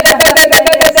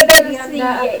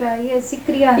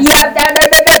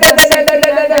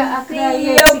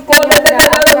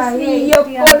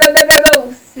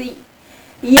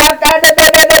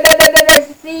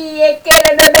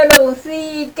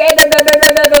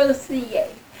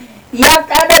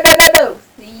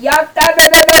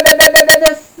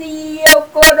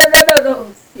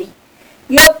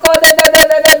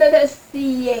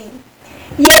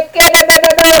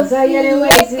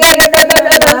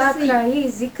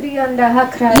zikrianda hakraye zikrianda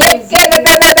hakraye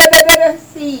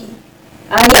zikriya.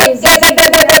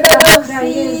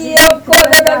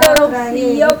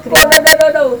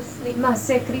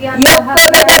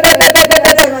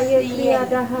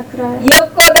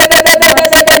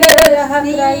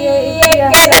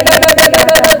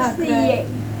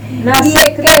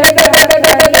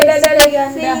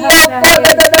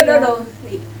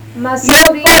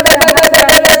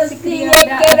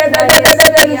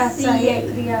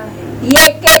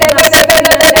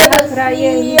 Zikrianda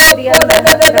hakraye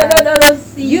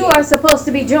You are supposed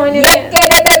to be joining in.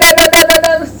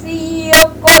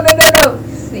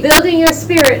 Building your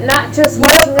spirit, not just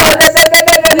watching us.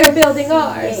 We're building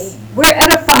ours. We're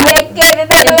edifying in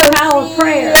the power of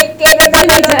prayer. You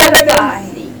need to edify.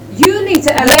 You need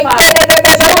to edify.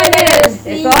 Join in.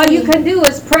 If all you can do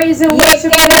is praise and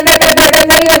worship in your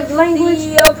native language,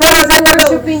 praise and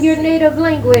worship in your native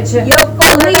language.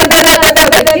 Believe God for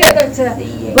the gift.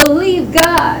 Believe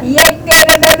God.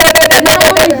 Not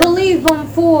only believe Him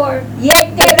for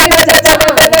the gift of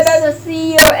tongues,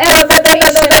 for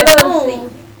edification at home,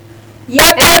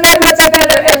 and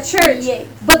edification at church,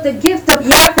 but the gift of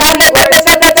prophecy or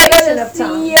interpretation of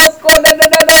tongues.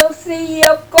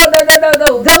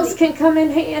 Those can come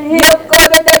in hand.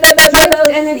 Gift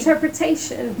and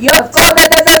interpretation of tongues.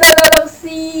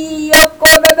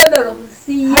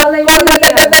 Hallelujah.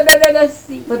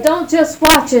 But don't just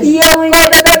watch us. Join in.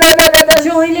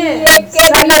 Join in.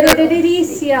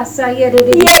 Sayedidicia,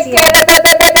 sayedidicia.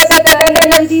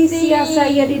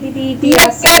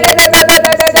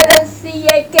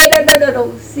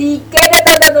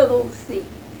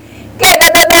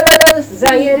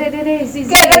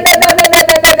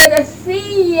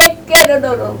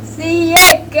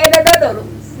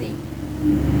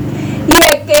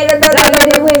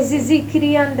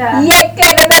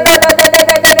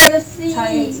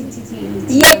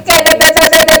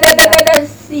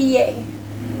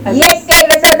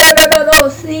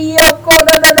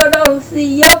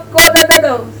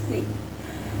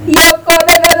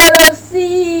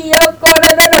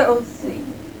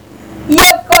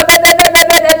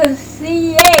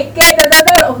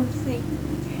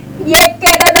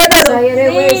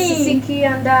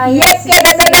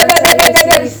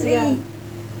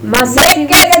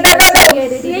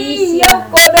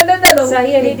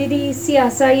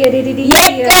 Sayedidicia,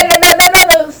 sayedidicia,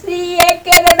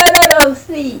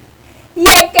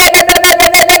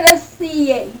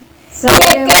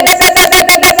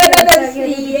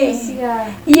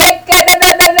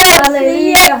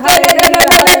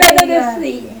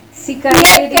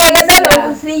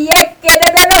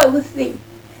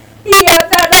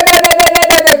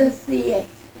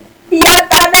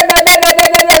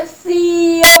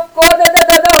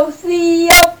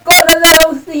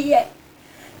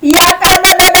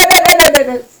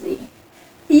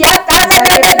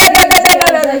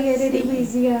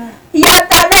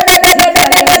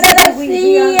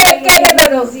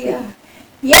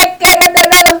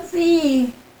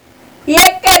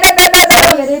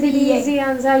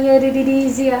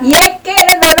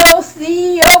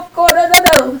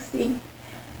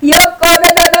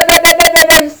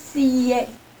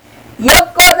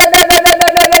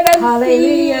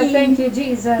 Hallelujah. Thank you,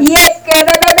 Jesus.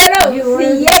 You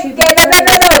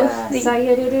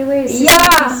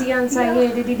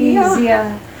worthy to be praised.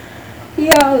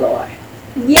 Yeah, Lord.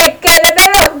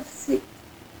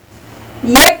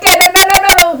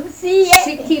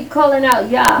 She keep calling out,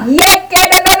 yeah.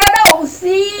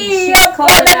 She's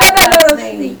calling out God's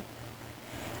name.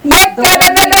 The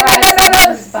one we rise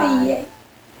confused by.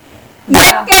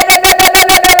 Yeah.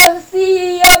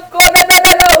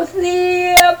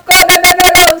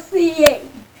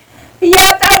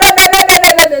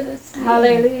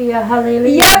 Hallelujah,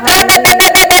 hallelujah,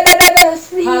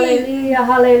 hallelujah,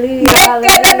 hallelujah,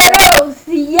 hallelujah.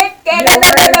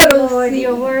 You're worthy,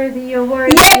 you're worthy, you're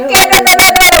worthy,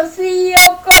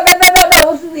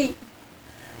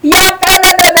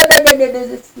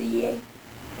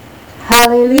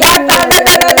 Hallelujah.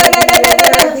 You're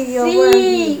worthy. You're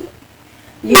worthy.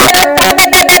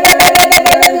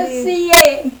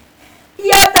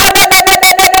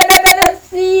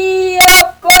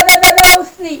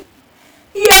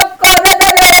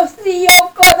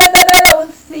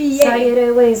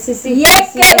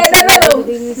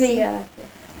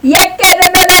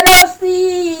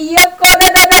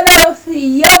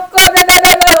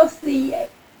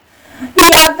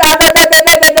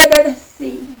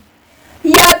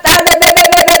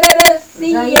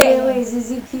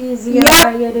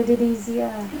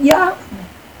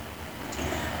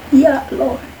 Yeah,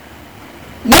 Lord.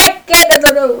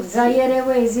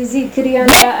 Zayere zizi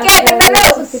krianda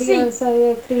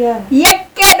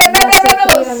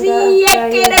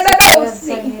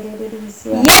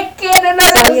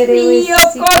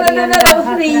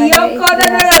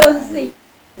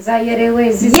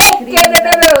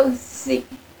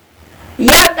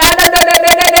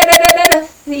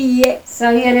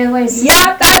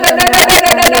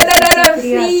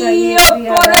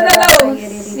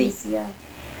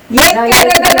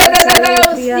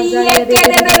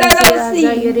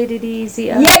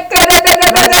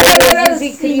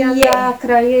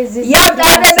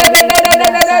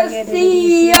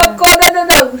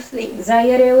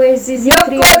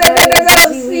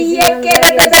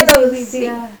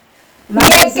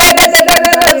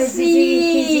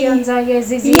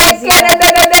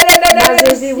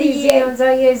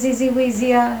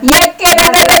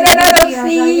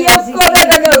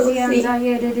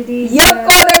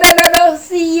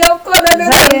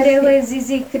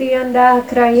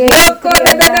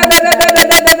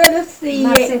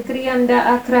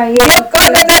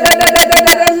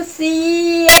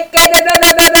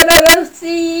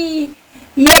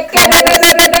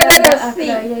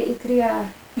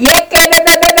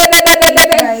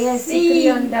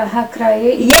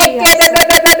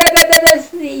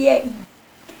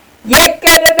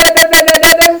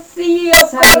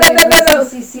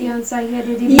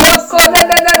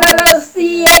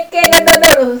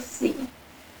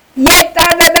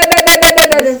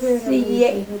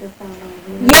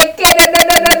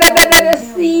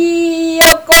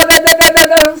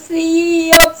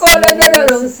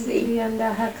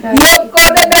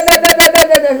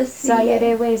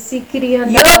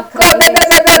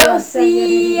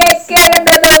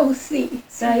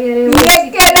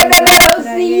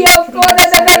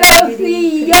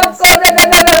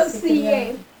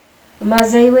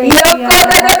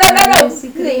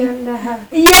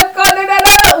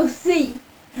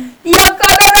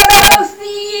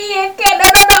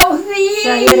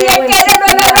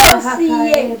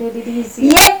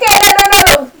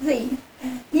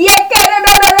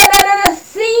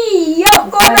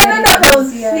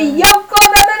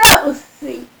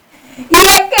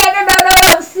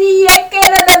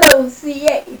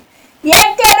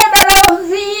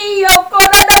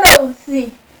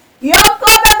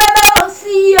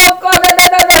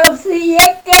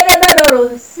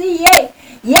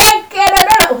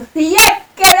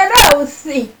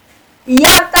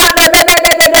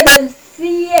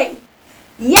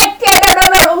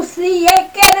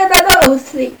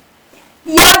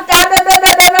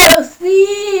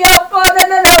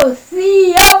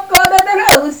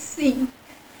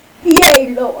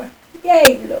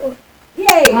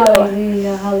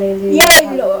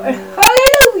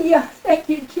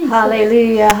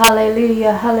Hallelujah,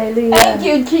 hallelujah, hallelujah. Thank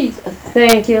you, Jesus.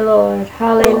 Thank you, Lord.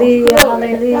 Hallelujah,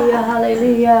 hallelujah,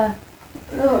 hallelujah.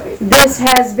 Glory. This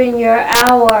has been your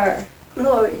hour.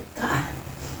 Glory to God.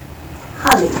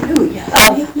 Hallelujah.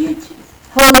 Thank you, Jesus.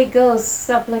 Holy Ghost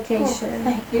supplication.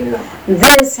 Thank you, Lord.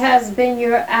 This has been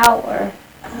your hour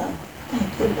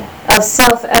Thank you, Lord. of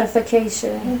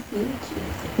self-edification. Thank you,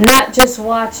 Jesus. Not just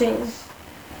watching,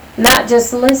 not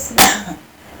just listening.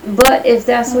 But if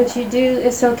that's what you do,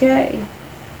 it's okay.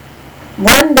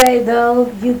 One day,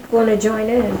 though, you're going to join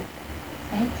in.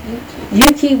 Thank you, Jesus.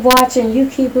 You keep watching, you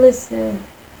keep listening.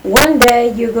 One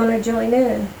day, you're going to join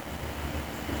in.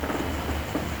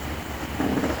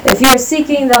 If you're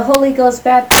seeking the Holy Ghost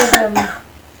baptism,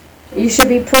 you should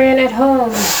be praying at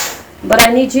home. But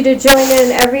I need you to join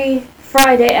in every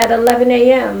Friday at 11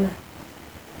 a.m.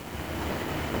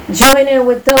 Join in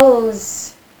with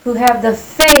those who have the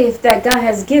faith that God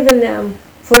has given them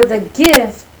for the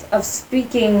gift of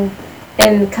speaking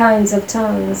in kinds of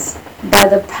tongues by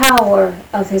the power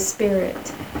of His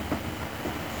Spirit.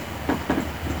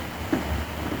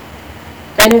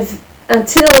 And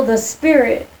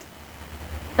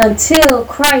until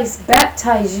Christ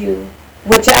baptize you,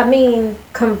 which I mean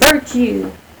convert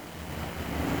you,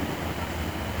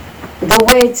 the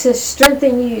way to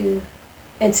strengthen you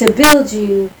and to build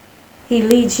you, He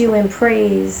leads you in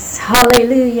praise.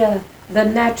 Hallelujah. The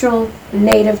natural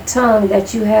native tongue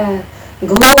that you have.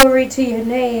 Glory to your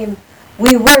name.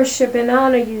 We worship and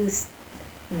honor you.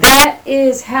 That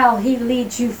is how he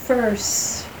leads you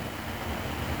first.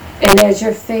 And as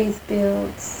your faith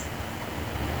builds,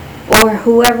 or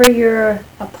whoever your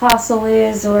apostle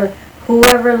is, or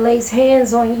whoever lays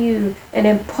hands on you and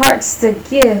imparts the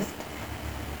gift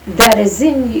that is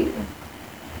in you,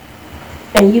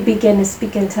 and you begin to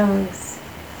speak in tongues.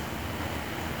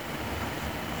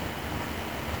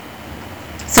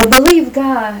 So believe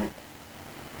God.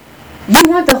 You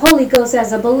want the Holy Ghost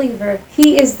as a believer.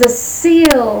 He is the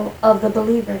seal of the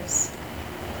believers.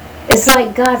 It's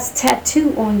like God's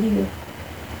tattoo on you.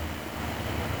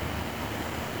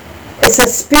 It's a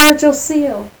spiritual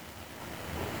seal.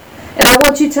 And I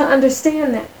want you to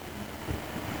understand that.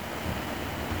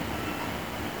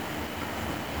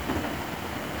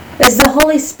 It's the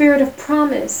Holy Spirit of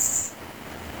promise.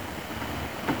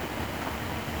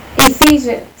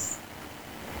 Ephesians.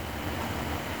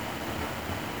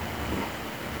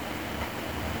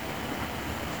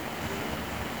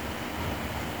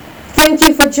 Thank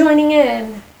you for joining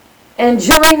in, and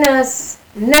join us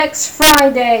next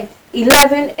Friday,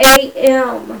 11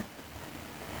 a.m.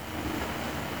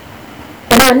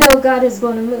 And I know God is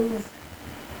going to move.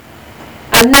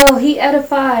 I know he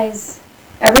edifies.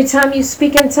 Every time you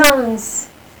speak in tongues,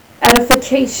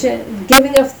 edification,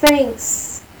 giving of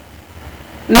thanks,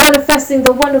 manifesting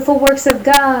the wonderful works of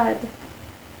God,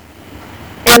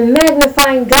 and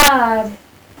magnifying God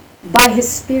by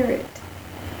his Spirit.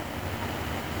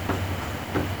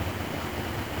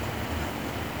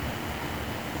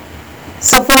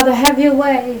 So, Father, have your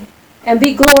way and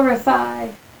be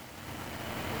glorified.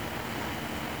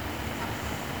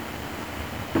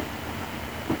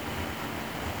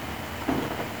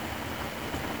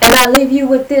 And I leave you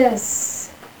with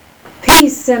this: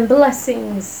 peace and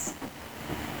blessings.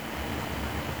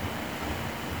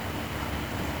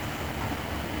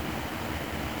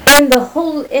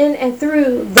 In and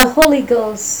through the Holy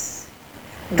Ghost,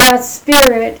 God's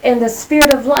Spirit, and the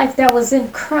Spirit of life that was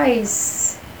in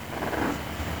Christ,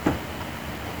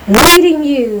 leading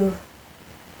you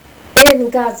in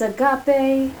God's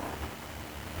agape,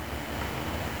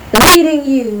 leading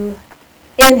you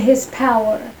in his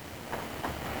power.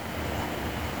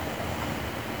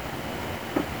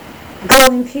 Go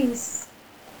in peace.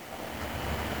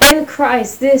 In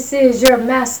Christ, this is your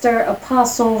Master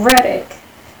Apostle Reddick,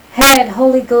 Head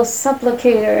Holy Ghost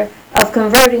Supplicator of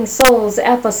Converting Souls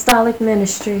Apostolic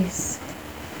Ministries.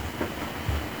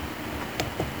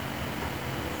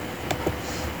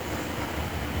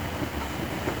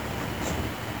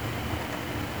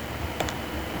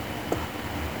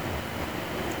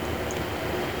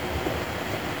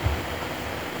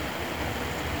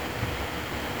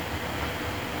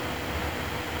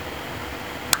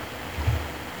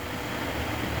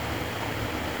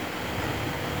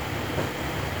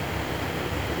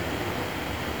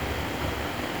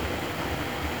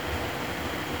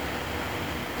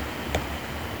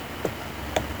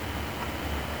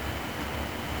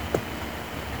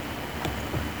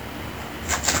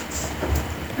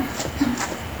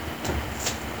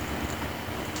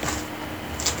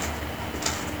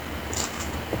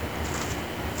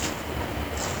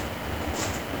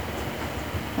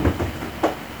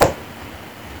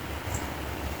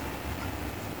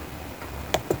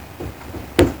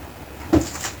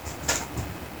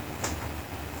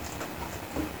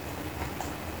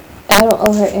 I don't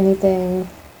owe her anything.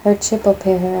 Her chip will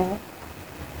pay her out.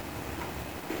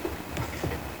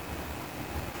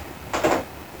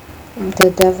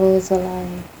 The devil is a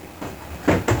liar.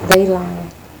 They lie.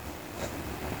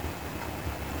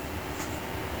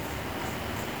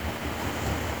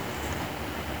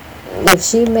 If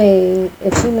she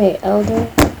made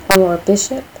elder or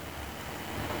bishop,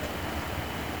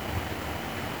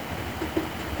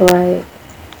 right?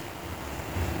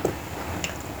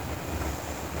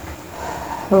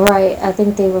 Right, I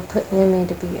think they were putting in me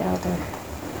to be elder.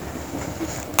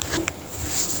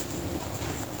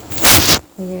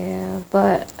 Yeah,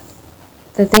 but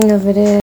the thing of it is,